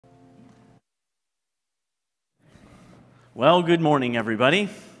Well, good morning, everybody.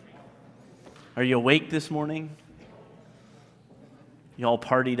 Are you awake this morning? You all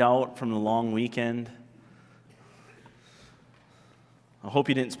partied out from the long weekend? I hope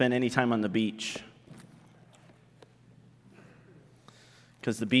you didn't spend any time on the beach,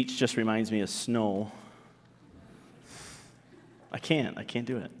 because the beach just reminds me of snow. I can't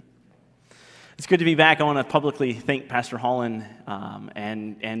do it. It's good to be back. I want to publicly thank Pastor Holland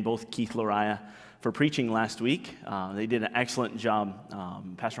and both Keith Lariah for preaching last week. They did an excellent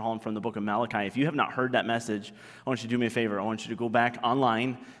job. Pastor Holland from the book of Malachi. If you have not heard that message, I want you to do me a favor. I want you to go back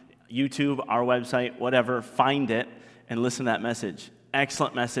online, YouTube, our website, whatever, find it, and listen to that message.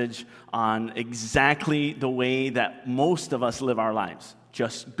 Excellent message on exactly the way that most of us live our lives,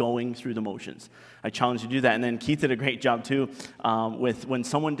 just going through the motions. I challenge you to do that. And then Keith did a great job, too, with when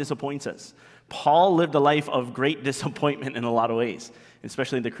someone disappoints us. Paul lived a life of great disappointment in a lot of ways,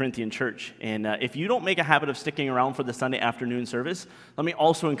 especially in the Corinthian church. And if you don't make a habit of sticking around for the Sunday afternoon service, let me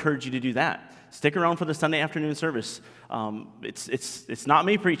also encourage you to do that. Stick around for the Sunday afternoon service. It's not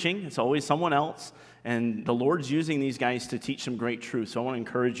me preaching. It's always someone else. And the Lord's using these guys to teach some great truth. So I want to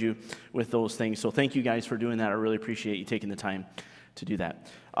encourage you with those things. So thank you guys for doing that. I really appreciate you taking the time to do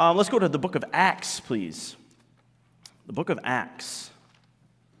that. Let's go to the book of Acts, please. The book of Acts.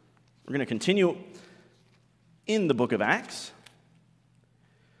 We're going to continue in the book of Acts.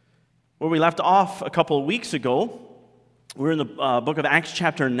 Where we left off a couple of weeks ago, we're in the book of Acts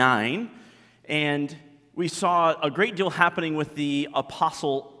chapter 9, and we saw a great deal happening with the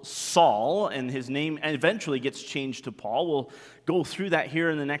apostle Saul, and his name eventually gets changed to Paul. We'll go through that here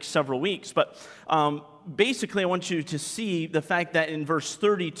in the next several weeks, but basically I want you to see the fact that in verse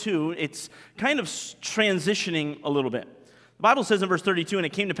 32, it's kind of transitioning a little bit. The Bible says in verse 32, "And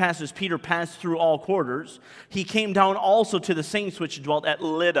it came to pass as Peter passed through all quarters, he came down also to the saints which dwelt at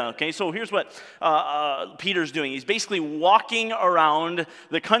Lydda." Okay, so here's what Peter's doing. He's basically walking around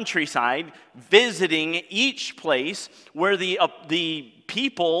the countryside, visiting each place where the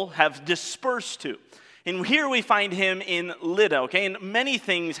people have dispersed to. And here we find him in Lydda, okay? And many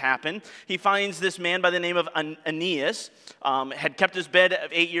things happen. He finds this man by the name of Aeneas, had kept his bed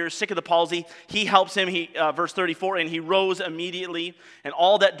of 8 years, sick of the palsy. He helps him, verse 34, "And he rose immediately, and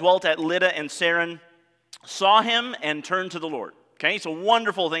all that dwelt at Lydda and Saron saw him and turned to the Lord." Okay, so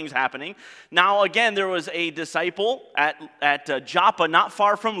wonderful things happening. Now, again, there was a disciple at Joppa, not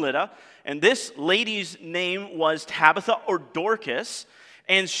far from Lydda, and this lady's name was Tabitha or Dorcas.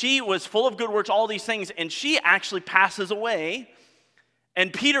 And she was full of good works, all these things, and she actually passes away,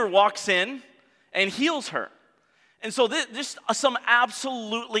 and Peter walks in and heals her. And so there's some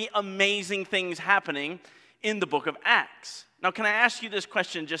absolutely amazing things happening in the book of Acts. Now, can I ask you this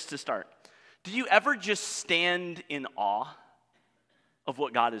question just to start? Do you ever just stand in awe of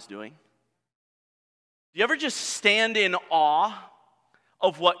what God is doing? Do you ever just stand in awe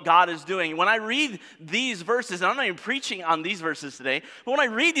of what God is doing? When I read these verses, and I'm not even preaching on these verses today, but when I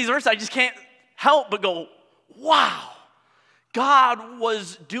read these verses, I just can't help but go, wow, God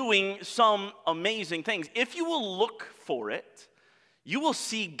was doing some amazing things. If you will look for it, you will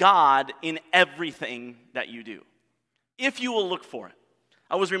see God in everything that you do. If you will look for it.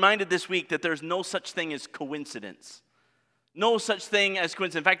 I was reminded this week that there's no such thing as coincidence. No such thing as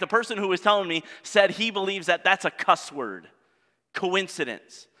coincidence. In fact, the person who was telling me said he believes that that's a cuss word.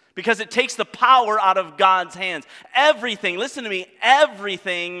 Coincidence, because it takes the power out of God's hands. Everything, listen to me,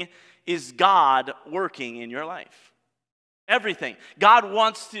 everything is God working in your life. Everything. God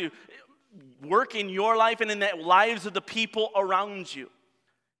wants to work in your life and in the lives of the people around you.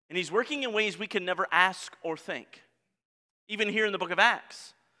 And he's working in ways we can never ask or think. Even here in the book of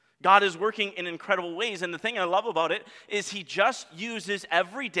Acts, God is working in incredible ways. And the thing I love about it is he just uses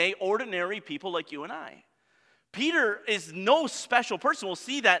everyday, ordinary people like you and I. Peter is no special person. We'll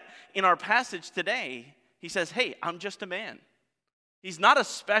see that in our passage today. He says, hey, I'm just a man. He's not a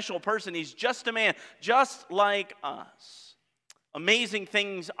special person. He's just a man, just like us. Amazing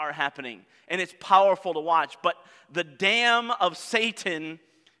things are happening, and it's powerful to watch. But the dam of Satan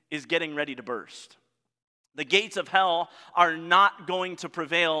is getting ready to burst. The gates of hell are not going to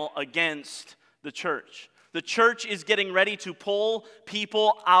prevail against the church. The church is getting ready to pull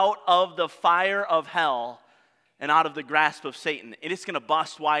people out of the fire of hell and out of the grasp of Satan. It is going to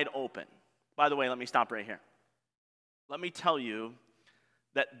bust wide open. By the way, let me stop right here. Let me tell you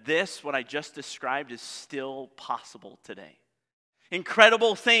that this, what I just described, is still possible today.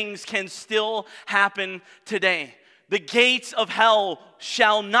 Incredible things can still happen today. The gates of hell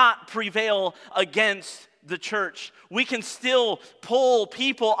shall not prevail against the church. We can still pull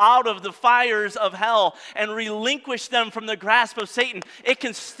people out of the fires of hell and relinquish them from the grasp of Satan. It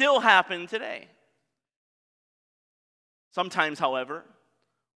can still happen today. Sometimes, however,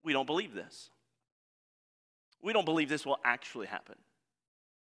 we don't believe this. We don't believe this will actually happen.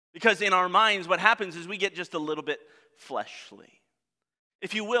 Because in our minds, what happens is we get just a little bit fleshly.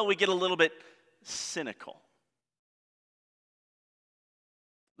 If you will, we get a little bit cynical.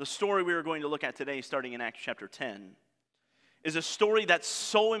 The story we are going to look at today, starting in Acts chapter 10, is a story that's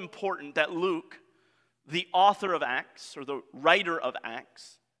so important that Luke, the author of Acts, or the writer of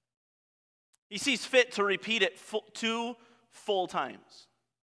Acts, he sees fit to repeat it 2 full times.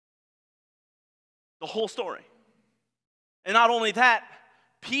 The whole story. And not only that,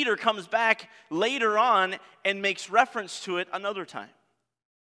 Peter comes back later on and makes reference to it another time.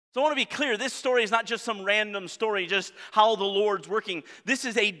 So I want to be clear, this story is not just some random story, just how the Lord's working. This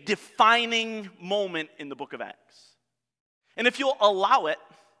is a defining moment in the book of Acts. And if you'll allow it,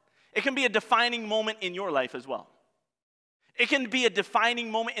 it can be a defining moment in your life as well. It can be a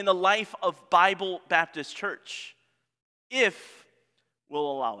defining moment in the life of Bible Baptist Church, if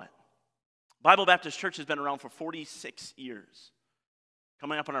we'll allow it. Bible Baptist Church has been around for 46 years,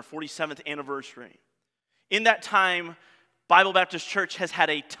 coming up on our 47th anniversary. In that time, Bible Baptist Church has had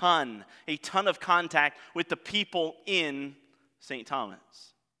a ton of contact with the people in St.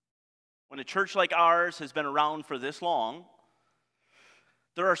 Thomas. When a church like ours has been around for this long,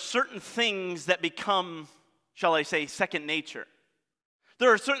 there are certain things that become, shall I say, second nature.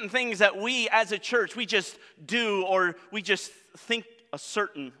 There are certain things that we as a church, we just do, or we just think a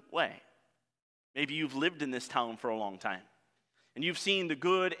certain way. Maybe you've lived in this town for a long time, and you've seen the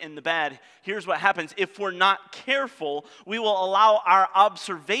good and the bad. Here's what happens. If we're not careful, we will allow our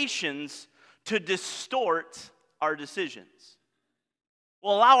observations to distort our decisions.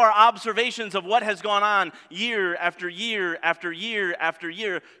 We'll allow our observations of what has gone on year after year after year after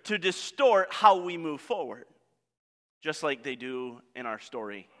year to distort how we move forward, just like they do in our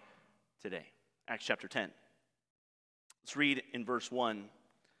story today. Acts chapter 10. Let's read in verse 1.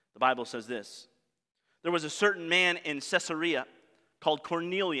 The Bible says this: There was a certain man in Caesarea called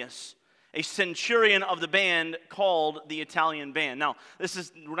Cornelius, a centurion of the band called the Italian band. Now,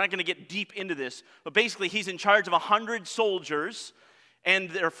 we're not going to get deep into this, but basically he's in charge of 100 soldiers, and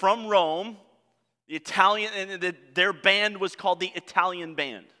they're from Rome. Their band was called the Italian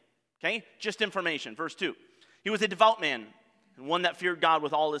band. Okay? Just information. Verse 2. He was a devout man, and one that feared God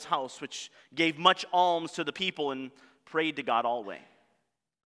with all his house, which gave much alms to the people and prayed to God always.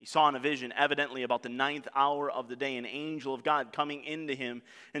 He saw in a vision, evidently about the 9th hour of the day, an angel of God coming into him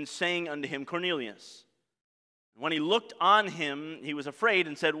and saying unto him, Cornelius. And when he looked on him, he was afraid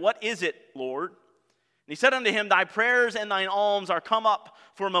and said, What is it, Lord? And he said unto him, Thy prayers and thine alms are come up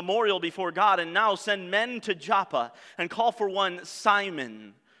for a memorial before God, and now send men to Joppa, and call for one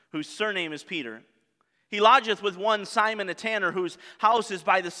Simon, whose surname is Peter. He lodgeth with one Simon a tanner, whose house is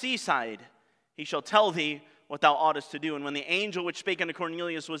by the seaside. He shall tell thee what thou oughtest to do. And when the angel which spake unto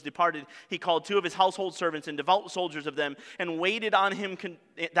Cornelius was departed, he called 2 of his household servants and devout soldiers of them, and waited on him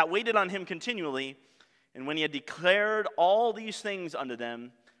continually. And when he had declared all these things unto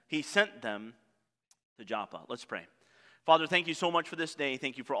them, he sent them to Joppa. Let's pray. Father, thank you so much for this day.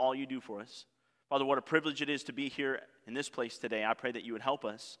 Thank you for all you do for us. Father, what a privilege it is to be here in this place today. I pray that you would help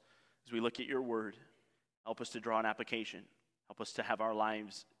us as we look at your word. Help us to draw an application. Help us to have our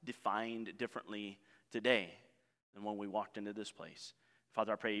lives defined differently today than when we walked into this place.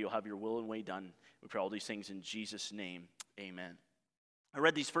 Father, I pray you'll have your will and way done. We pray all these things in Jesus' name. Amen. I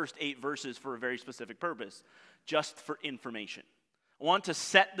read these first 8 verses for a very specific purpose, just for information. I want to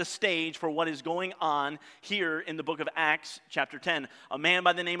set the stage for what is going on here in the book of Acts chapter 10. A man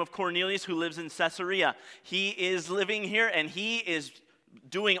by the name of Cornelius who lives in Caesarea. He is living here, and he is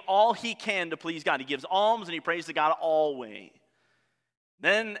doing all he can to please God. He gives alms and he prays to God always.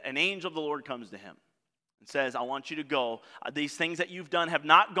 Then an angel of the Lord comes to him and says, I want you to go. These things that you've done have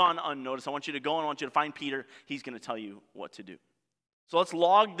not gone unnoticed. I want you to go and I want you to find Peter. He's going to tell you what to do. So let's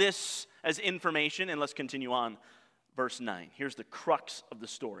log this as information and let's continue on. Verse 9. Here's the crux of the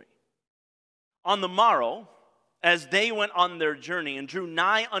story. On the morrow, as they went on their journey and drew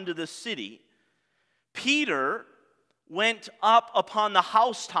nigh unto the city, Peter went up upon the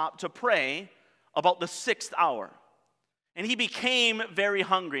housetop to pray about the 6th hour. And he became very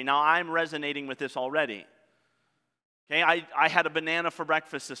hungry. Now, I'm resonating with this already. Okay, I had a banana for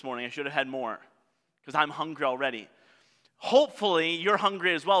breakfast this morning. I should have had more because I'm hungry already. Hopefully, you're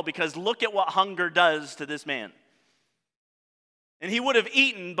hungry as well, because look at what hunger does to this man. And he would have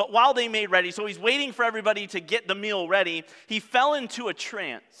eaten, but while they made ready, so he's waiting for everybody to get the meal ready, he fell into a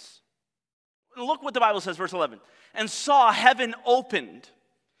trance. Look what the Bible says, verse 11. And saw heaven opened,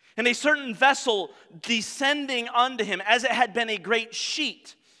 and a certain vessel descending unto him, as it had been a great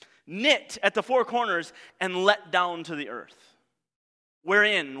sheet, knit at the four corners, and let down to the earth,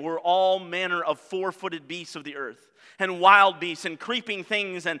 wherein were all manner of four-footed beasts of the earth, and wild beasts, and creeping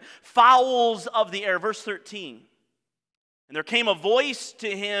things, and fowls of the air. Verse 13. And there came a voice to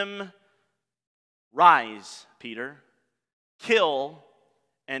him, Rise, Peter, kill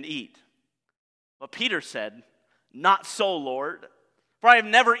and eat. But Peter said, Not so, Lord, for I have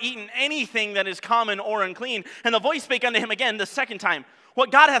never eaten anything that is common or unclean. And the voice spake unto him again the second time,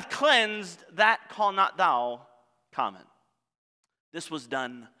 What God hath cleansed, that call not thou common. This was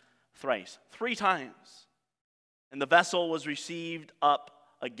done thrice, 3 times. And the vessel was received up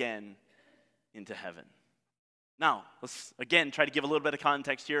again into heaven. Now, let's again try to give a little bit of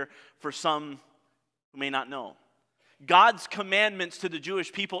context here for some who may not know. God's commandments to the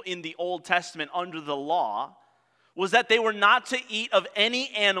Jewish people in the Old Testament under the law was that they were not to eat of any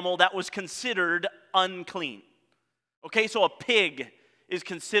animal that was considered unclean. Okay, so a pig is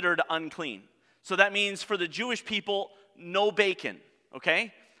considered unclean. So that means for the Jewish people, no bacon,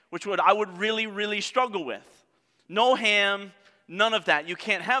 okay? Which I would really, really struggle with. No ham, none of that. You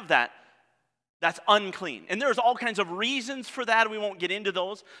can't have that. That's unclean. And there's all kinds of reasons for that. We won't get into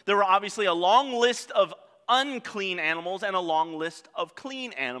those. There were obviously a long list of unclean animals and a long list of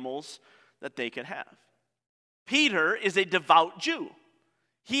clean animals that they could have. Peter is a devout Jew.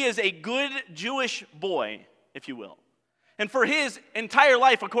 He is a good Jewish boy, if you will. And for his entire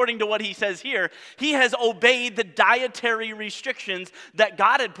life, according to what he says here, he has obeyed the dietary restrictions that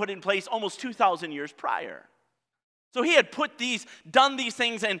God had put in place almost 2,000 years prior. So he had done these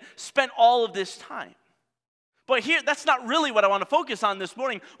things and spent all of this time. But here, that's not really what I want to focus on this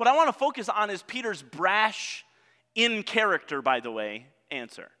morning. What I want to focus on is Peter's brash, in character, by the way,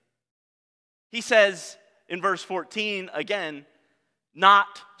 answer. He says in verse 14 again,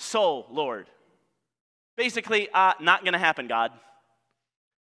 Not so, Lord. Basically, not going to happen, God.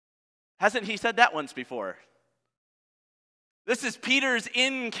 Hasn't he said that once before? This is Peter's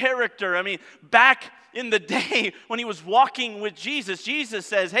in character. I mean, back in the day when he was walking with Jesus, Jesus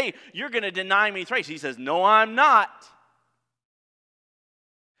says, Hey, you're going to deny me thrice. He says, No, I'm not.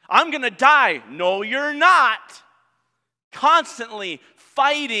 I'm going to die. No, you're not. Constantly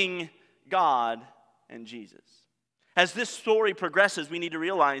fighting God and Jesus. As this story progresses, we need to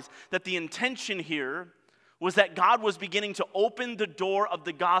realize that the intention here was that God was beginning to open the door of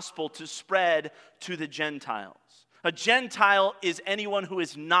the gospel to spread to the Gentiles. A Gentile is anyone who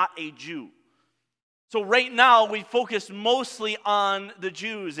is not a Jew. So right now, we focus mostly on the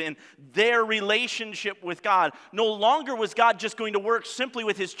Jews and their relationship with God. No longer was God just going to work simply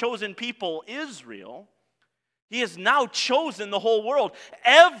with his chosen people, Israel. He has now chosen the whole world.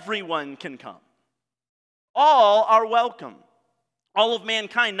 Everyone can come. All are welcome. All of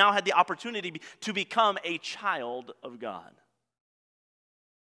mankind now had the opportunity to become a child of God.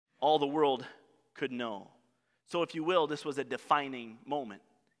 All the world could know. So if you will, this was a defining moment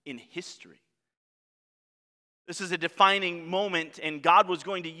in history. This is a defining moment, and God was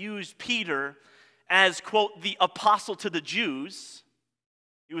going to use Peter as, quote, the apostle to the Jews.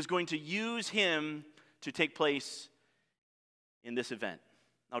 He was going to use him to take place in this event.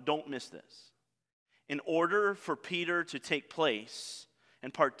 Now, don't miss this. In order for Peter to take place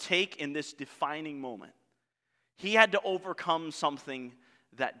and partake in this defining moment, he had to overcome something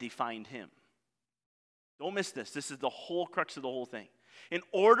that defined him. Don't miss this. This is the whole crux of the whole thing. In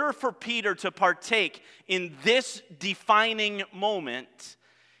order for Peter to partake in this defining moment,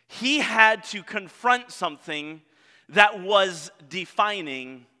 he had to confront something that was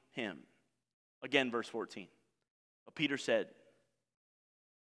defining him. Again, verse 14. But Peter said,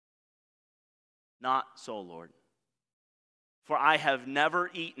 Not so, Lord, for I have never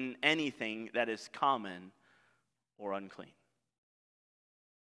eaten anything that is common or unclean.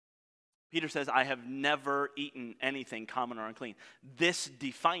 Peter says, I have never eaten anything common or unclean. This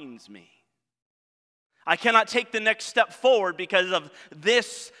defines me. I cannot take the next step forward because of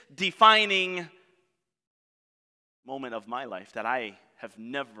this defining moment of my life that I have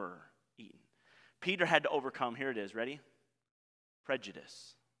never eaten. Peter had to overcome, here it is, ready?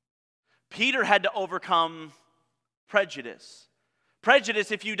 Prejudice. Peter had to overcome prejudice.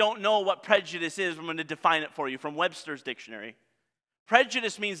 Prejudice, if you don't know what prejudice is, I'm going to define it for you from Webster's dictionary.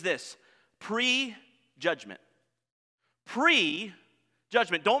 Prejudice means this: pre-judgment.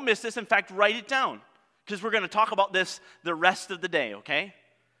 Pre-judgment. Don't miss this. In fact, write it down, because we're going to talk about this the rest of the day, okay?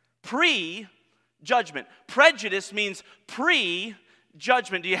 Pre-judgment. Prejudice means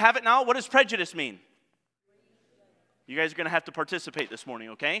pre-judgment. Do you have it now? What does prejudice mean? You guys are going to have to participate this morning,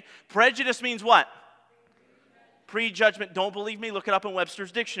 okay? Prejudice means what? Pre-judgment. Don't believe me? Look it up in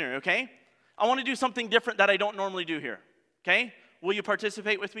Webster's dictionary, okay? I want to do something different that I don't normally do here, okay? will you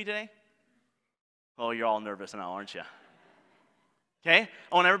participate with me today? Oh, you're all nervous now, aren't you? Okay,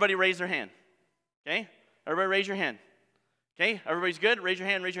 I want everybody to raise their hand. Okay, everybody raise your hand. Okay, everybody's good? Raise your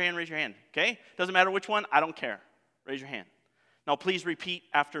hand, raise your hand, raise your hand. Okay, doesn't matter which one, I don't care. Raise your hand. Now please repeat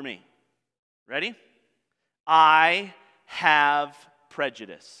after me. Ready? I have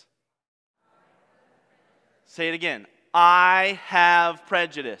prejudice. Say it again. I have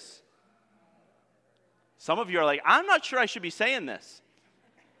prejudice. Some of you are like, I'm not sure I should be saying this.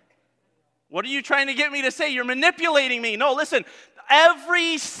 What are you trying to get me to say? You're manipulating me. No, listen.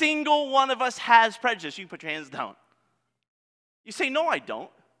 Every single one of us has prejudice. You can put your hands down. You say, no, I don't.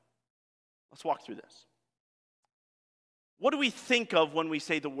 Let's walk through this. What do we think of when we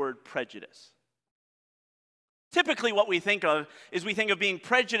say the word prejudice? Typically what we think of is we think of being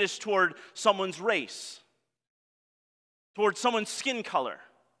prejudiced toward someone's race, toward someone's skin color,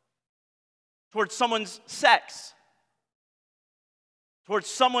 toward someone's sex, toward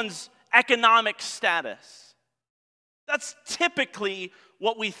someone's economic status. That's typically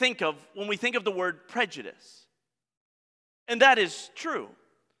what we think of when we think of the word prejudice. And that is true.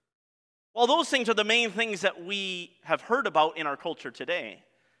 While those things are the main things that we have heard about in our culture today,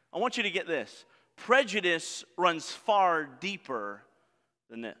 I want you to get this. Prejudice runs far deeper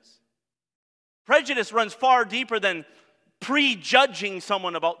than this. Prejudice runs far deeper than prejudging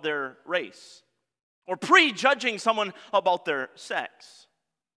someone about their race or prejudging someone about their sex.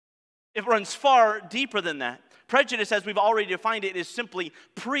 It runs far deeper than that. Prejudice, as we've already defined it, is simply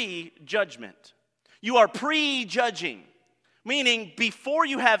prejudgment. You are prejudging, meaning before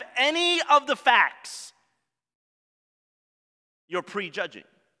you have any of the facts, you're prejudging.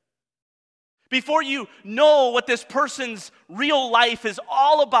 Before you know what this person's real life is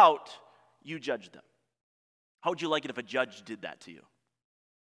all about, you judge them. How would you like it if a judge did that to you?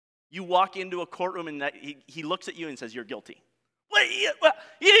 You walk into a courtroom and he looks at you and says, you're guilty. Well, you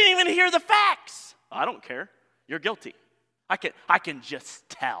didn't even hear the facts. I don't care. You're guilty. I can just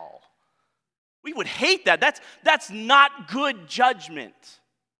tell. We would hate that. That's not good judgment.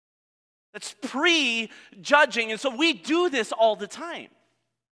 That's prejudging. And so we do this all the time.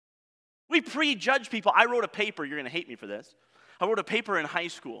 We prejudge people. I wrote a paper. You're going to hate me for this. I wrote a paper in high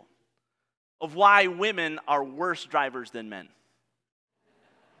school of why women are worse drivers than men.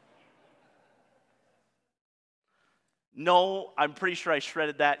 No, I'm pretty sure I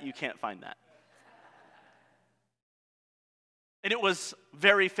shredded that. You can't find that. And it was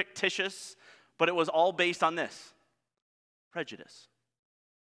very fictitious, but it was all based on this: prejudice.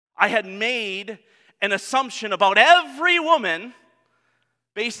 I had made an assumption about every woman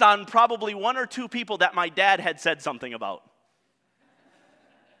based on probably one or two people that my dad had said something about.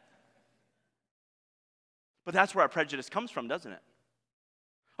 But that's where our prejudice comes from, doesn't it?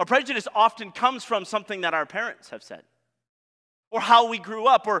 Our prejudice often comes from something that our parents have said, or how we grew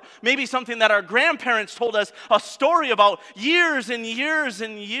up, or maybe something that our grandparents told us a story about years and years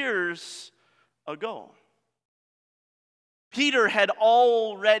and years ago. Peter had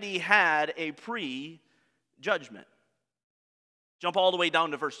already had a prejudgment. Jump all the way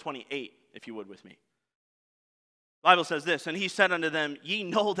down to verse 28, if you would, with me. The Bible says this, and he said unto them, ye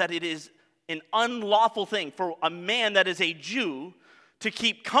know that it is an unlawful thing for a man that is a Jew to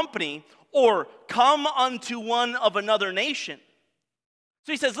keep company or come unto one of another nation.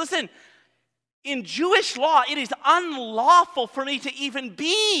 So he says, listen, in Jewish law, it is unlawful for me to even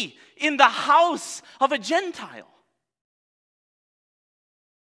be in the house of a Gentile.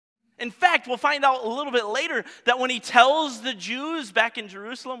 In fact, we'll find out a little bit later that when he tells the Jews back in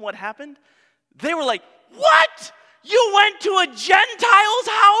Jerusalem what happened, they were like, what? You went to a Gentile's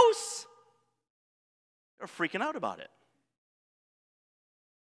house? They're freaking out about it.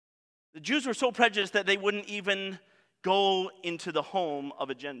 The Jews were so prejudiced that they wouldn't even go into the home of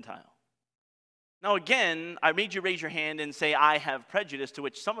a Gentile. Now again, I made you raise your hand and say, I have prejudice, to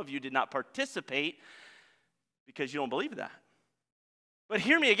which some of you did not participate because you don't believe that. But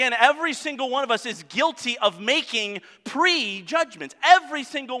hear me again, every single one of us is guilty of making prejudgments. Every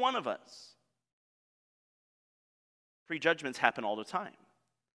single one of us. Prejudgments happen all the time.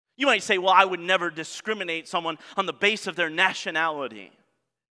 You might say, well, I would never discriminate someone on the basis of their nationality.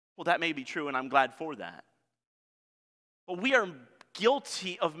 Well, that may be true, and I'm glad for that. But we are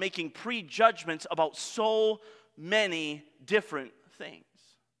guilty of making prejudgments about so many different things.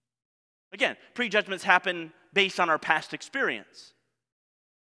 Again, prejudgments happen based on our past experience.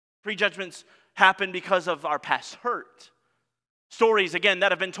 Prejudgments happen because of our past hurt. Stories, again,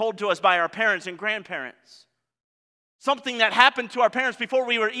 that have been told to us by our parents and grandparents. Something that happened to our parents before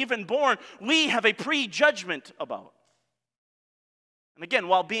we were even born, we have a prejudgment about. And again,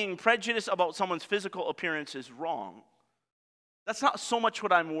 while being prejudiced about someone's physical appearance is wrong, That's not so much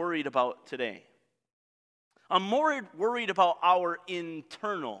what I'm worried about today. I'm more worried about our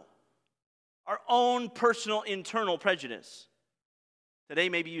own personal internal prejudice. Today,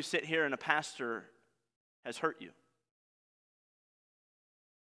 maybe you sit here and a pastor has hurt you.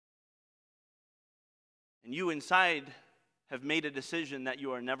 And you inside have made a decision that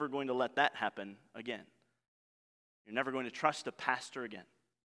you are never going to let that happen again. You're never going to trust a pastor again.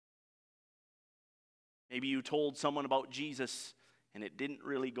 Maybe you told someone about Jesus and it didn't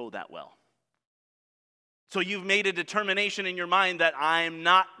really go that well. So you've made a determination in your mind that I'm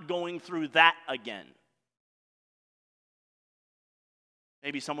not going through that again.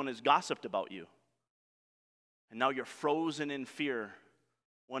 Maybe someone has gossiped about you. And now you're frozen in fear,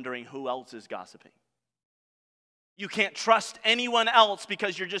 wondering who else is gossiping. You can't trust anyone else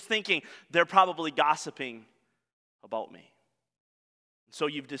because you're just thinking, they're probably gossiping about me. So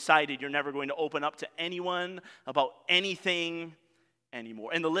you've decided you're never going to open up to anyone about anything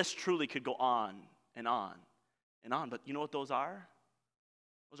anymore. And the list truly could go on and on and on. But you know what those are?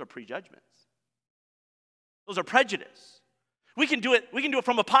 Those are prejudgments. Those are prejudice. We can do it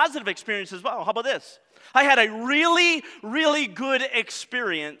from a positive experience as well. How about this? I had a really, really good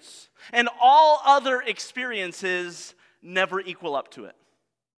experience, and all other experiences never equal up to it.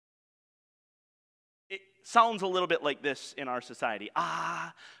 It sounds a little bit like this in our society.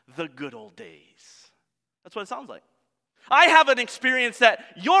 The good old days. That's what it sounds like. I have an experience that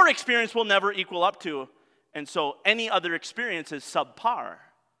your experience will never equal up to, and so any other experience is subpar.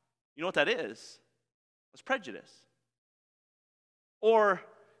 You know what that is? That's prejudice. Or,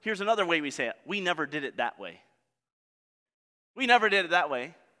 here's another way we say it. We never did it that way. We never did it that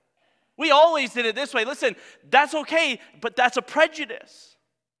way. We always did it this way. Listen, that's okay, but that's a prejudice.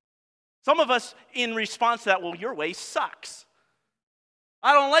 Some of us, in response to that, well, your way sucks.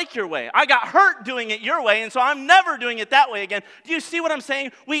 I don't like your way. I got hurt doing it your way, and so I'm never doing it that way again. Do you see what I'm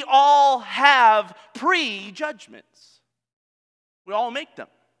saying? We all have prejudgments. We all make them.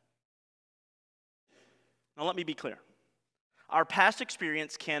 Now, let me be clear. Our past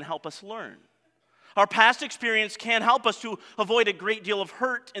experience can help us learn. Our past experience can help us to avoid a great deal of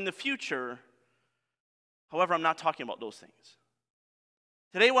hurt in the future. However, I'm not talking about those things.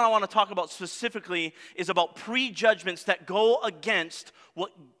 Today, what I want to talk about specifically is about prejudgments that go against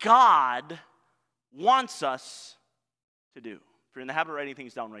what God wants us to do. If you're in the habit of writing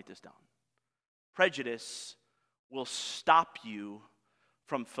things down, write this down. Prejudice will stop you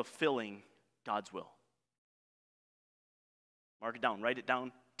from fulfilling God's will. Mark it down, write it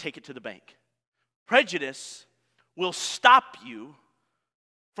down, take it to the bank. Prejudice will stop you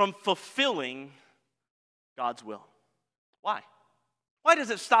from fulfilling God's will. Why? Why does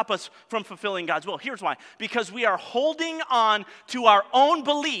it stop us from fulfilling God's will? Here's why. Because we are holding on to our own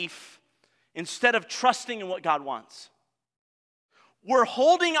belief instead of trusting in what God wants. We're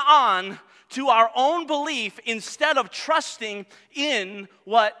holding on to our own belief instead of trusting in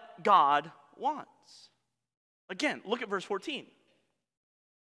what God wants. Again, look at verse 14.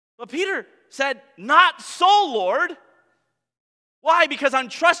 But Peter said, "Not so, Lord." Why? Because I'm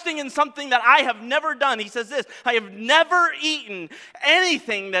trusting in something that I have never done. He says this, I have never eaten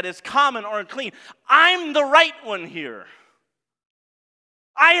anything that is common or unclean. I'm the right one here.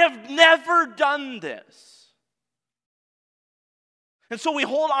 I have never done this. And so we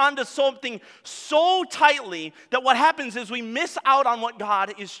hold on to something so tightly that what happens is we miss out on what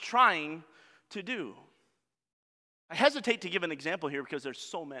God is trying to do. I hesitate to give an example here because there's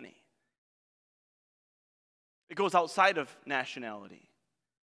so many. It goes outside of nationality.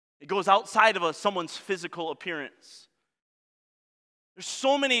 It goes outside of someone's physical appearance. There's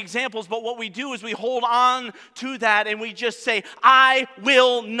so many examples, but what we do is we hold on to that and we just say, I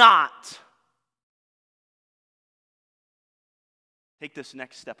will not. Take this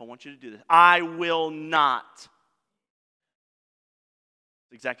next step. I want you to do this. I will not.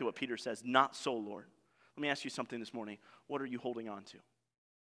 That's exactly what Peter says. Not so, Lord. Let me ask you something this morning. What are you holding on to?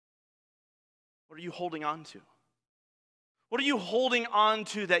 What are you holding on to? What are you holding on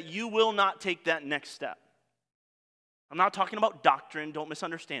to that you will not take that next step? I'm not talking about doctrine. Don't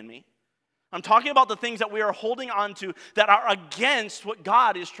misunderstand me. I'm talking about the things that we are holding on to that are against what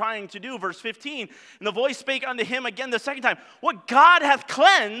God is trying to do. Verse 15, and the voice spake unto him again the second time, what God hath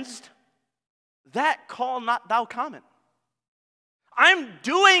cleansed, that call not thou common. I'm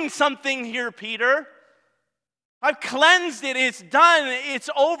doing something here, Peter. I've cleansed it. It's done. It's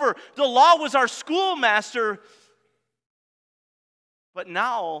over. The law was our schoolmaster. But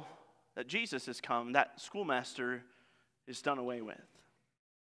now that Jesus has come, that schoolmaster is done away with.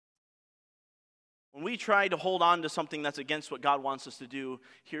 When we try to hold on to something that's against what God wants us to do,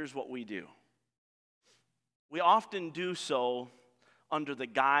 here's what we do. we often do so under the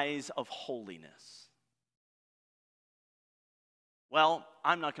guise of holiness. Well,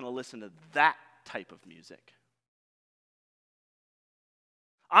 I'm not going to listen to that type of music.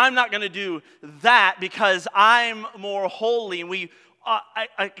 I'm not going to do that because I'm more holy. And we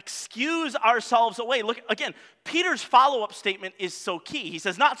excuse ourselves away. Look, again, Peter's follow-up statement is so key. He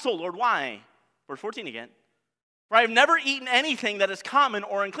says, not so, Lord. Why? Verse 14 again. For I have never eaten anything that is common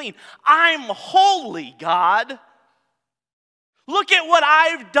or unclean. I'm holy, God. Look at what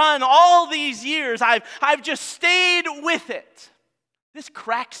I've done all these years. I've just stayed with it. This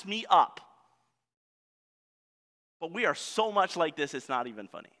cracks me up. But we are so much like this, it's not even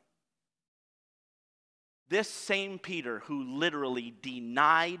funny. This same Peter, who literally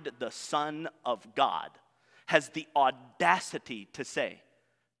denied the Son of God, has the audacity to say,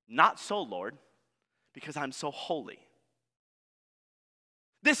 not so, Lord, because I'm so holy.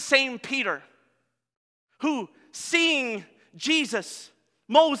 This same Peter, who seeing Jesus,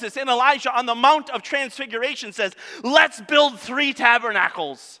 Moses, and Elijah on the Mount of Transfiguration says, let's build 3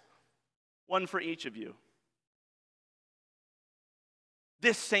 tabernacles, one for each of you.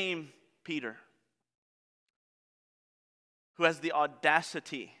 This same Peter, who has the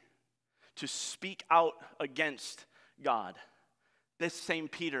audacity to speak out against God, this same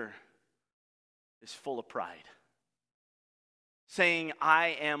Peter is full of pride, saying,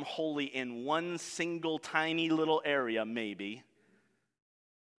 I am holy in one single tiny little area, maybe,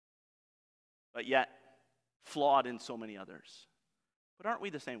 but yet flawed in so many others. But aren't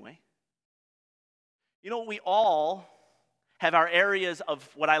we the same way? You know, we all have our areas of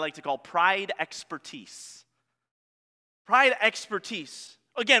what I like to call pride expertise. Pride expertise.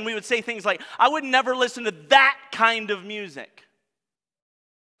 Again, we would say things like, I would never listen to that kind of music.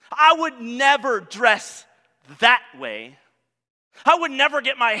 I would never dress that way. I would never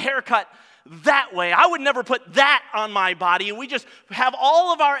get my hair cut that way. I would never put that on my body. And we just have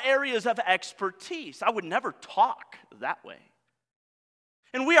all of our areas of expertise. I would never talk that way.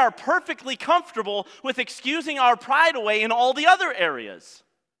 And we are perfectly comfortable with excusing our pride away in all the other areas.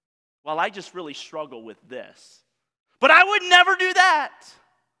 Well, I just really struggle with this. But I would never do that.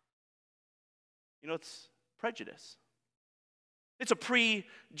 You know, it's prejudice. It's a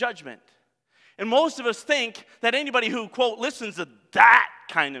prejudgment. And most of us think that anybody who, quote, listens to that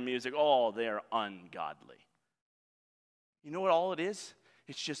kind of music, oh, they're ungodly. You know what all it is?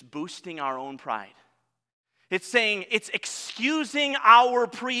 It's just boosting our own pride. It's saying, it's excusing our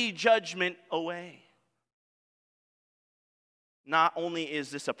prejudgment away. Not only is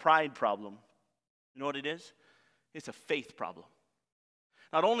this a pride problem, you know what it is? It's a faith problem.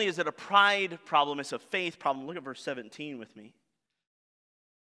 Not only is it a pride problem, it's a faith problem. Look at verse 17 with me.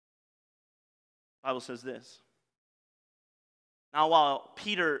 The Bible says this. Now, while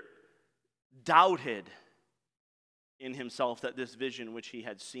Peter doubted in himself that this vision which he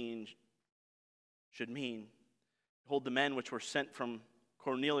had seen should mean, behold, the men which were sent from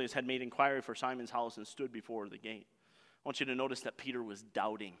Cornelius had made inquiry for Simon's house and stood before the gate. I want you to notice that Peter was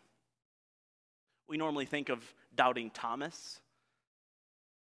doubting. We normally think of doubting Thomas,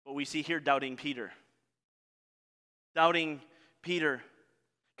 but we see here doubting Peter. Doubting Peter.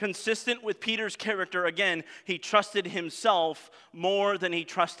 Consistent with Peter's character, again, he trusted himself more than he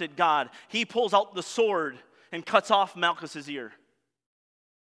trusted God. He pulls out the sword and cuts off Malchus's ear.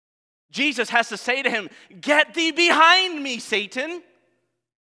 Jesus has to say to him, "Get thee behind me, Satan."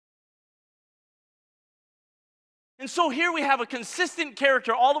 And so here we have a consistent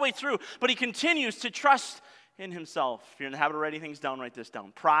character all the way through, but he continues to trust in himself. If you're in the habit of writing things down, write this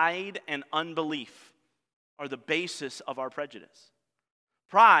down. Pride and unbelief are the basis of our prejudice.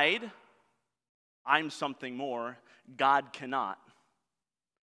 Pride, I'm something more, God cannot,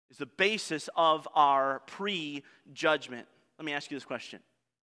 is the basis of our prejudgment. Let me ask you this question.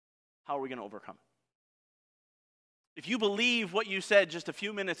 How are we going to overcome? If you believe what you said just a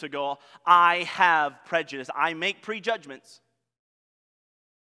few minutes ago, I have prejudice, I make prejudgments,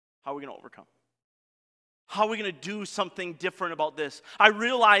 how are we going to overcome? How are we going to do something different about this? I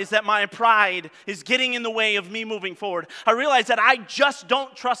realize that my pride is getting in the way of me moving forward. I realize that I just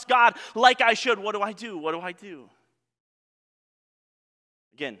don't trust God like I should. What do I do? What do I do?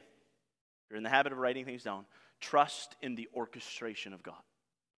 Again, you're in the habit of writing things down. Trust in the orchestration of God.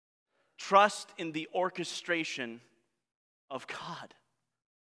 Trust in the orchestration of God.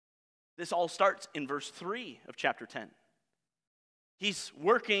 This all starts in verse 3 of chapter 10. He's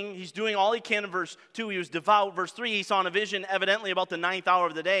working, he's doing all he can in verse 2. He was devout. Verse 3, he saw in a vision, evidently about the 9th hour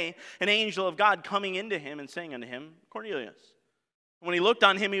of the day, an angel of God coming into him and saying unto him, Cornelius. When he looked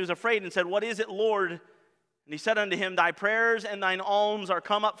on him, he was afraid and said, What is it, Lord? And And he said unto him, Thy prayers and thine alms are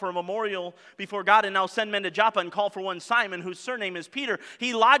come up for a memorial before God, and now send men to Joppa and call for one Simon, whose surname is Peter.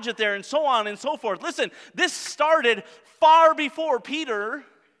 He lodgeth there, and so on and so forth. Listen, this started far before Peter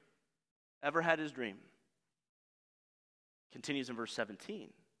ever had his dream. Continues in verse 17.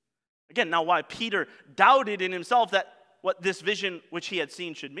 Again, now why Peter doubted in himself that what this vision which he had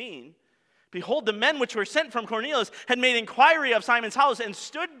seen should mean. Behold, the men which were sent from Cornelius had made inquiry of Simon's house and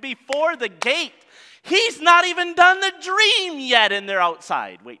stood before the gate. He's not even done the dream yet, and they're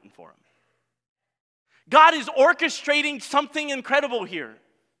outside waiting for him. God is orchestrating something incredible here.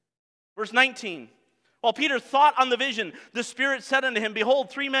 Verse 19. While Peter thought on the vision, the Spirit said unto him,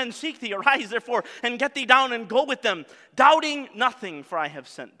 Behold, 3 men seek thee. Arise, therefore, and get thee down and go with them, doubting nothing, for I have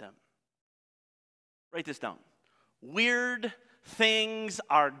sent them. Write this down. Weird things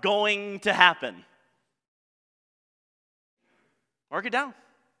are going to happen. Mark it down.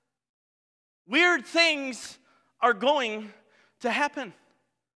 Weird things are going to happen.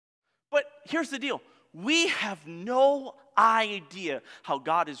 But here's the deal. We have no idea how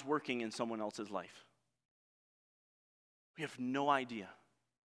God is working in someone else's life. We have no idea.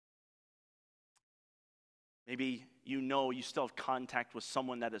 Maybe you still have contact with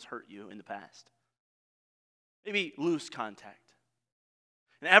someone that has hurt you in the past. Maybe lose contact.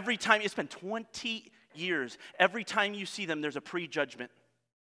 And every time, it's been 20 years, every time you see them, there's a prejudgment.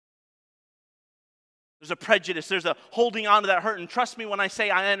 There's a prejudice. There's a holding on to that hurt. And trust me when I say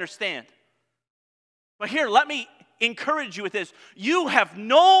I understand. But here, let me encourage you with this. You have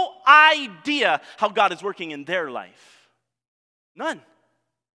no idea how God is working in their life. None.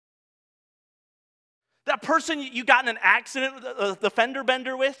 That person you got in an accident, the fender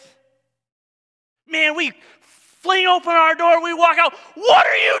bender with, man, we fling open our door, we walk out. What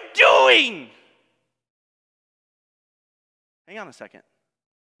are you doing? Hang on a second.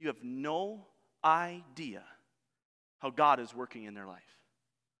 You have no idea how God is working in their life.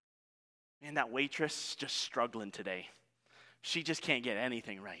 Man, that waitress is just struggling today. She just can't get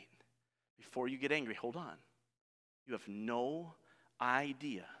anything right. Before you get angry, hold on. You have no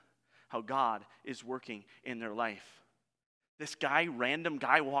idea how God is working in their life. This random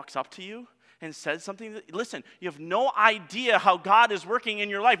guy walks up to you and says something. Listen, you have no idea how God is working in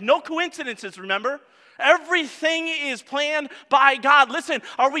your life. No coincidences, remember? Everything is planned by God. Listen,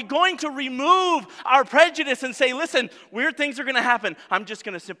 are we going to remove our prejudice and say, listen, weird things are going to happen. I'm just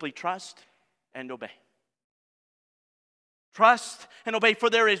going to simply trust and obey. Trust and obey, for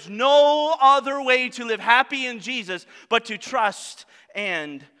there is no other way to live happy in Jesus but to trust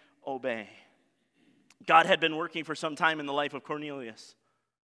and obey. God had been working for some time in the life of Cornelius.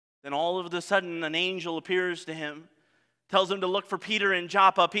 Then all of a sudden, an angel appears to him, tells him to look for Peter in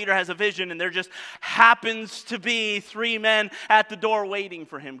Joppa. Peter has a vision, and there just happens to be 3 men at the door waiting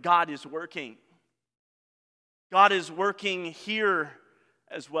for him. God is working. God is working here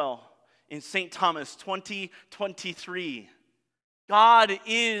as well. In St. Thomas 20:23, God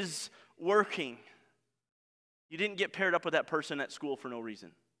is working. You didn't get paired up with that person at school for no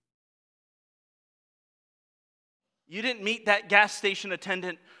reason. You didn't meet that gas station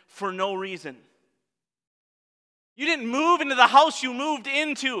attendant for no reason. You didn't move into the house you moved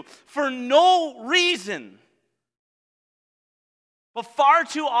into for no reason. But far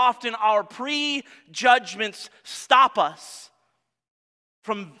too often our prejudgments stop us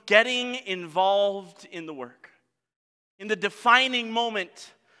from getting involved in the work, in the defining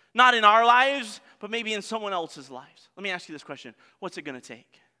moment, not in our lives, but maybe in someone else's lives. Let me ask you this question. What's it going to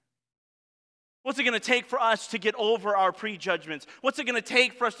take? What's it going to take for us to get over our prejudgments? What's it going to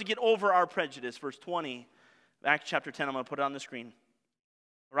take for us to get over our prejudice? Verse 20, Acts chapter 10, I'm going to put it on the screen.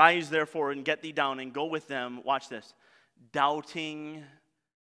 Rise, therefore, and get thee down and go with them. Watch this. Doubting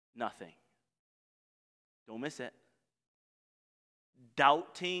nothing. Don't miss it.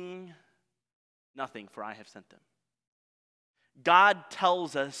 Doubting nothing, for I have sent them. God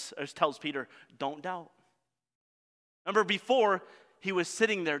tells Peter, don't doubt. Remember before, he was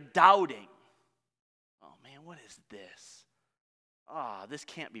sitting there doubting. Oh man, what is this? Oh, this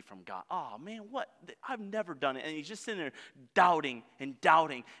can't be from God. Oh man, what? I've never done it. And he's just sitting there doubting and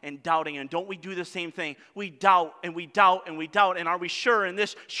doubting and doubting. And don't we do the same thing? We doubt and we doubt and we doubt. And are we sure in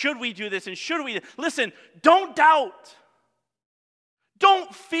this? Should we do this? And should we? Listen, don't doubt.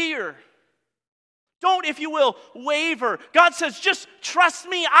 Don't fear. Don't, if you will, waver. God says, just trust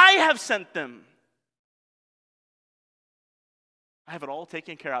me. I have sent them. I have it all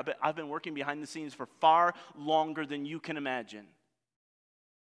taken care of. I've been working behind the scenes for far longer than you can imagine.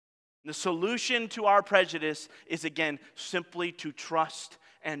 The solution to our prejudice is, again, simply to trust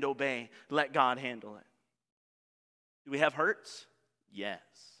and obey. Let God handle it. Do we have hurts? Yes,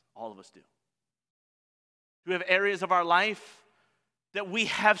 all of us do. Do we have areas of our life that we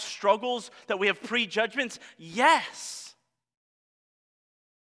have struggles, that we have prejudgments? Yes.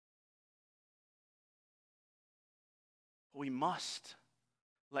 We must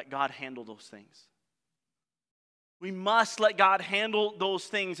let God handle those things. We must let God handle those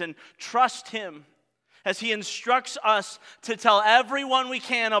things and trust Him as He instructs us to tell everyone we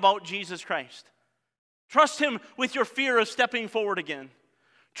can about Jesus Christ. Trust Him with your fear of stepping forward again.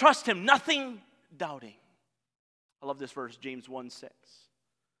 Trust Him, nothing doubting. I love this verse, James 1:6.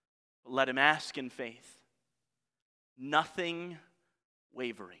 Let him ask in faith, nothing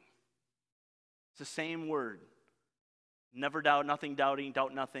wavering. It's the same word. Never doubt, nothing doubting,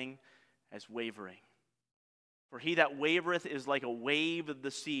 doubt nothing, as wavering. For he that wavereth is like a wave of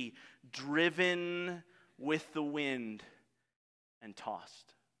the sea, driven with the wind and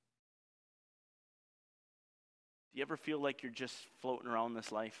tossed. Do you ever feel like you're just floating around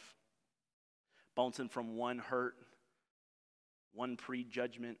this life, bouncing from one hurt, one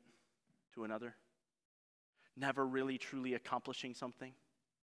prejudgment to another, never really truly accomplishing something?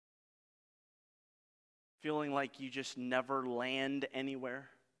 Feeling like you just never land anywhere?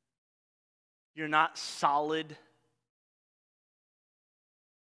 You're not solid?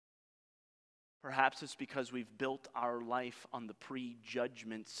 Perhaps it's because we've built our life on the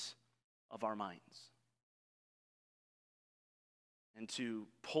prejudgments of our minds. And to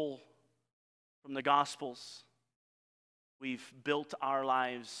pull from the Gospels, we've built our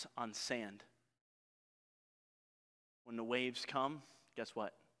lives on sand. When the waves come, guess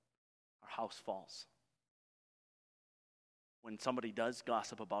what? Our house falls. When somebody does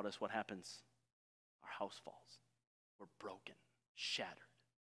gossip about us, what happens? Our house falls. We're broken, shattered.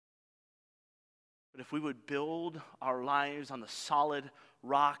 But if we would build our lives on the solid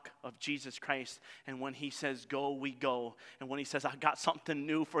rock of Jesus Christ, and when He says go, we go. And when He says, I've got something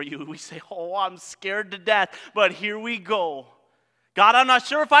new for you, we say, oh, I'm scared to death, but here we go. God, I'm not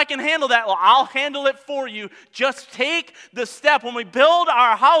sure if I can handle that. Well, I'll handle it for you. Just take the step. When we build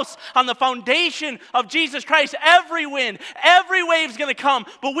our house on the foundation of Jesus Christ, every wind, every wave's going to come,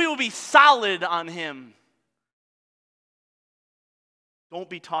 but we will be solid on Him. Don't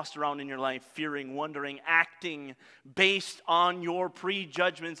be tossed around in your life, fearing, wondering, acting based on your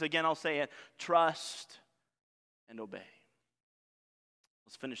prejudgments. Again, I'll say it. Trust and obey.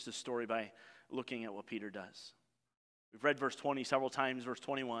 Let's finish this story by looking at what Peter does. We've read verse 20 several times, verse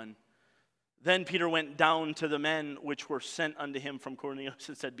 21. Then Peter went down to the men which were sent unto him from Cornelius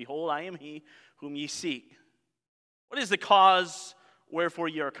and said, Behold, I am he whom ye seek. What is the cause wherefore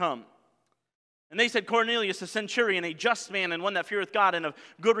ye are come? And they said, Cornelius, a centurion, a just man, and one that feareth God, and of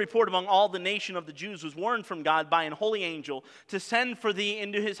good report among all the nation of the Jews, was warned from God by an holy angel to send for thee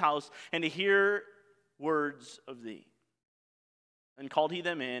into his house, and to hear words of thee. And called he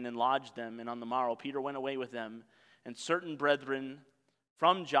them in, and lodged them, and on the morrow Peter went away with them, and certain brethren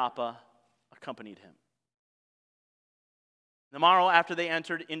from Joppa accompanied him. The morrow after they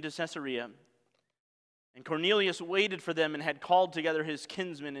entered into Caesarea, and Cornelius waited for them and had called together his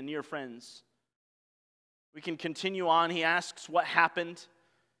kinsmen and near friends. We can continue on. He asks what happened.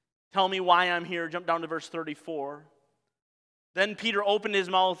 Tell me why I'm here. Jump down to verse 34. Then Peter opened his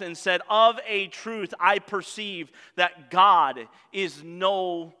mouth and said, Of a truth I perceive that God is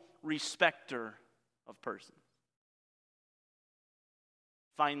no respecter of persons.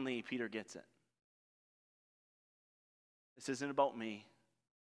 Finally, Peter gets it. This isn't about me.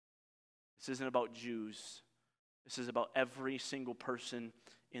 This isn't about Jews. This is about every single person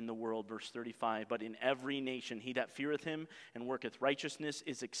in the world. Verse 35, but in every nation he that feareth him and worketh righteousness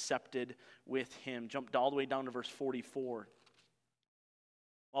is accepted with him. Jump all the way down to verse 44.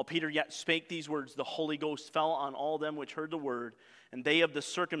 While Peter yet spake these words, the Holy Ghost fell on all them which heard the word, and they of the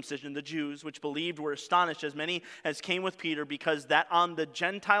circumcision, the Jews, which believed, were astonished, as many as came with Peter, because that on the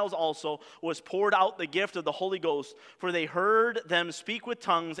Gentiles also was poured out the gift of the Holy Ghost, for they heard them speak with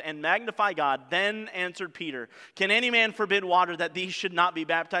tongues and magnify God. Then answered Peter, Can any man forbid water that these should not be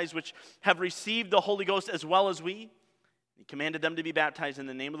baptized, which have received the Holy Ghost as well as we? He commanded them to be baptized in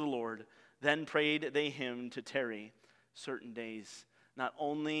the name of the Lord. Then prayed they him to tarry certain days. Not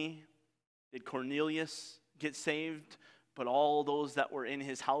only did Cornelius get saved, but all those that were in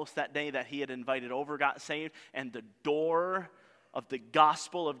his house that day that he had invited over got saved, and the door of the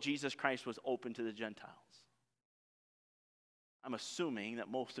gospel of Jesus Christ was open to the Gentiles. I'm assuming that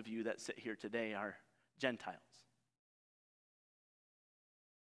most of you that sit here today are Gentiles.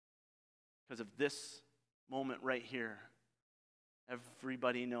 Because of this moment right here,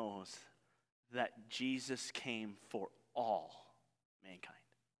 everybody knows that Jesus came for all mankind.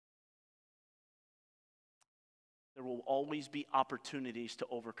 There will always be opportunities to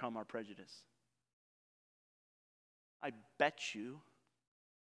overcome our prejudice. bet you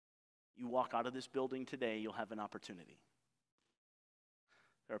walk out of this building today, you'll have an opportunity.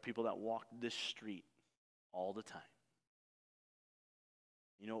 There are people that walk this street all the time.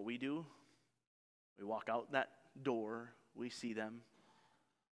 You know what we do? We walk out that door, we see them,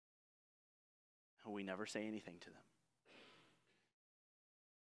 and we never say anything to them.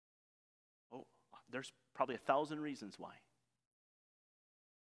 Oh, there's probably 1,000 reasons why.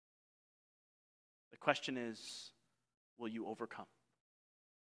 The question is, will you overcome?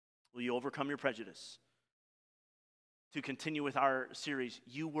 Will you overcome your prejudice? To continue with our series,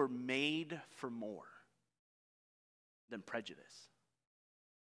 you were made for more than prejudice.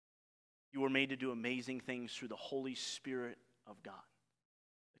 You were made to do amazing things through the Holy Spirit of God.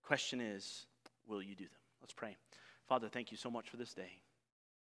 The question is, will you do them? Let's pray. Father, thank you so much for this day.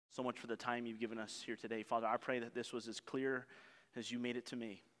 So much for the time you've given us here today. Father, I pray that this was as clear as you made it to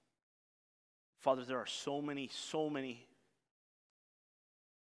me. Father, there are so many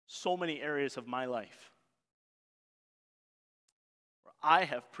areas of my life where I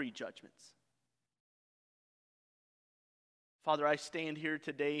have prejudgments. Father, I stand here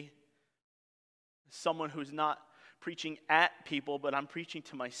today as someone who's not preaching at people, but I'm preaching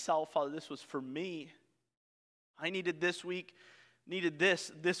to myself. Father, this was for me. I needed this week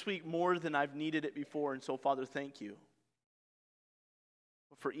more than I've needed it before, and so, Father, thank you.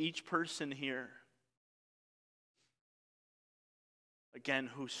 But for each person here, again,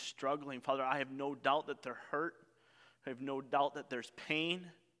 who's struggling, Father, I have no doubt that they're hurt. I have no doubt that there's pain.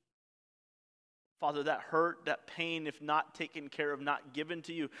 Father, that hurt, that pain, if not taken care of, not given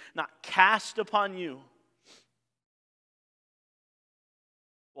to you, not cast upon you,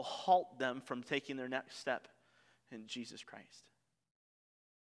 will halt them from taking their next step in Jesus Christ.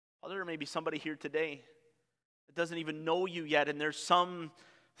 Father, there may be somebody here today that doesn't even know you yet, and there's some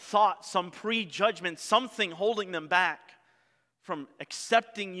thought, some prejudgment, something holding them back from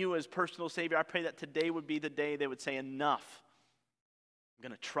accepting you as personal Savior. I pray that today would be the day they would say, enough. I'm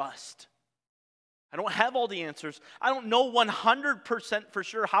going to trust. I don't have all the answers. I don't know 100% for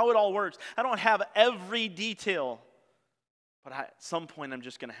sure how it all works. I don't have every detail. But at some point, I'm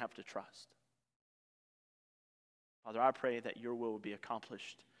just going to have to trust. Father, I pray that your will be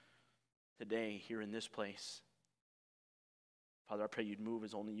accomplished today here in this place. Father, I pray you'd move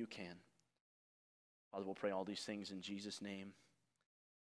as only you can. Father, we'll pray all these things in Jesus' name.